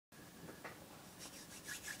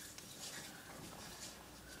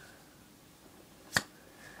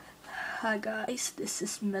Hi guys, this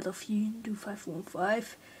is Metal Fusion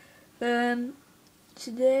 2515.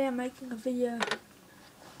 Today I'm making a video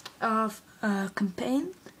of a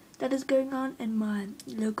campaign that is going on in my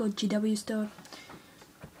local GW store.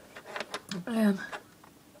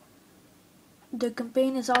 The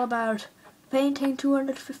campaign is all about painting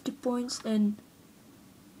 250 points in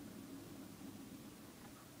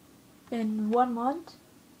 1 month.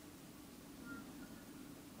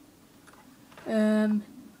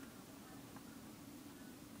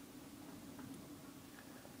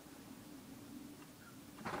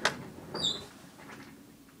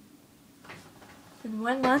 In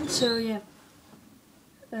 1 month, so yeah,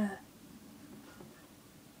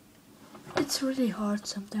 it's really hard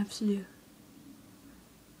sometimes to do.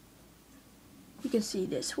 You can see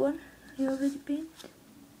this one I already painted.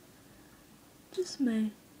 This is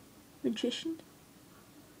my magician.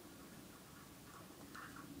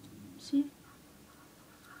 See?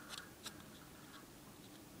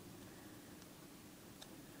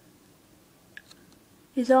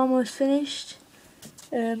 He's almost finished.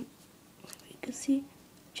 You can see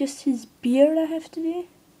just his beard I have to do,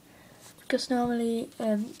 because normally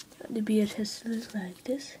the beard has to look like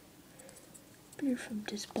this. Beard from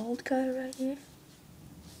this bald guy right here.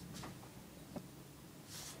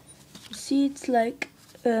 You see, it's like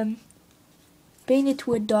painted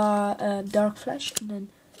with dark flesh and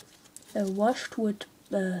then washed with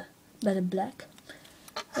better black.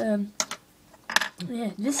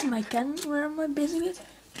 Yeah, this is my cannon where I'm basing it.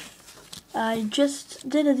 I just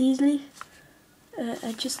did it easily.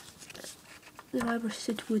 I just varnished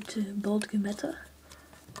it with bold gunmetal.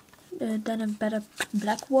 Then a better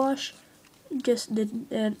black wash. Just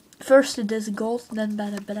did first it is gold, then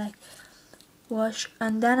better black wash,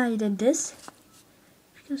 and then I did this.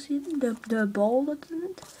 You can see the ball that's in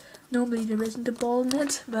it. Normally there isn't a ball in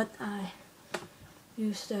it, but I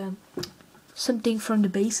used something from the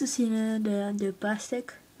bases, you know, the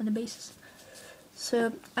plastic on the bases.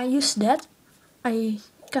 So I used that. I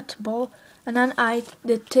cut the ball, and then I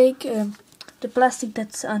did take the plastic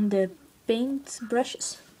that's on the paint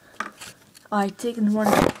brushes. I taken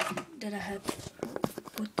one that I had.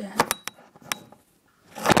 What the hell?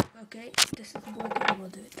 Okay, this is working. I will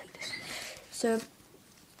do it like this. So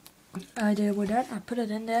I did with that. I put it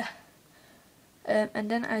in there, and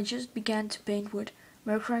then I just began to paint with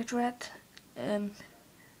mercurite red, then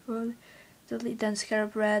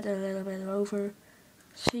scarab red, a little bit over.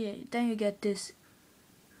 So yeah, then you get this.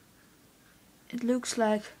 It looks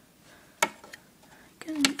like, I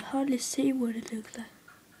can hardly see what it looks like.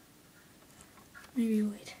 Maybe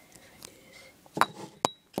wait, if I do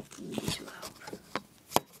this well,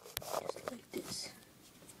 just like this.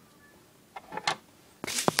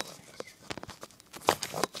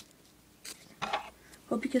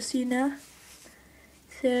 Hope you can see now.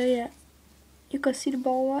 So yeah, you can see the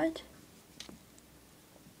ball right,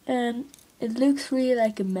 and it looks really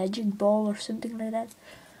like a magic ball or something like that,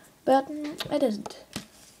 but it isn't.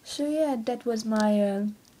 So yeah, that was my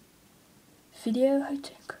video, I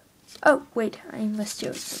think. Oh wait, I must show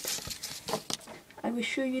it. I will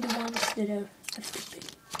show you the ones that I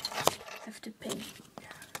have to paint.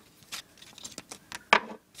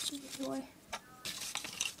 Anyway.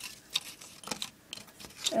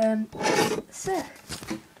 So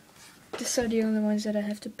these are the only ones that I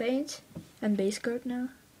have to paint and base coat now.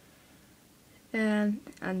 And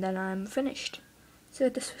then I'm finished. So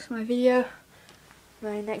this was my video.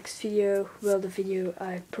 My next video, well, the video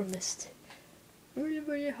I promised.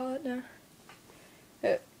 Really hard now.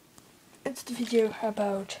 It's the video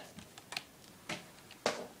about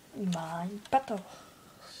my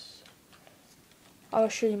battles. I'll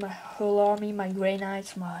show you my whole army, my Grey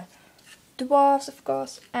Knights, my dwarfs of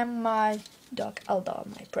course, and my Dark Eldar,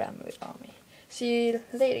 my primary army. See you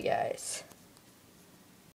later guys.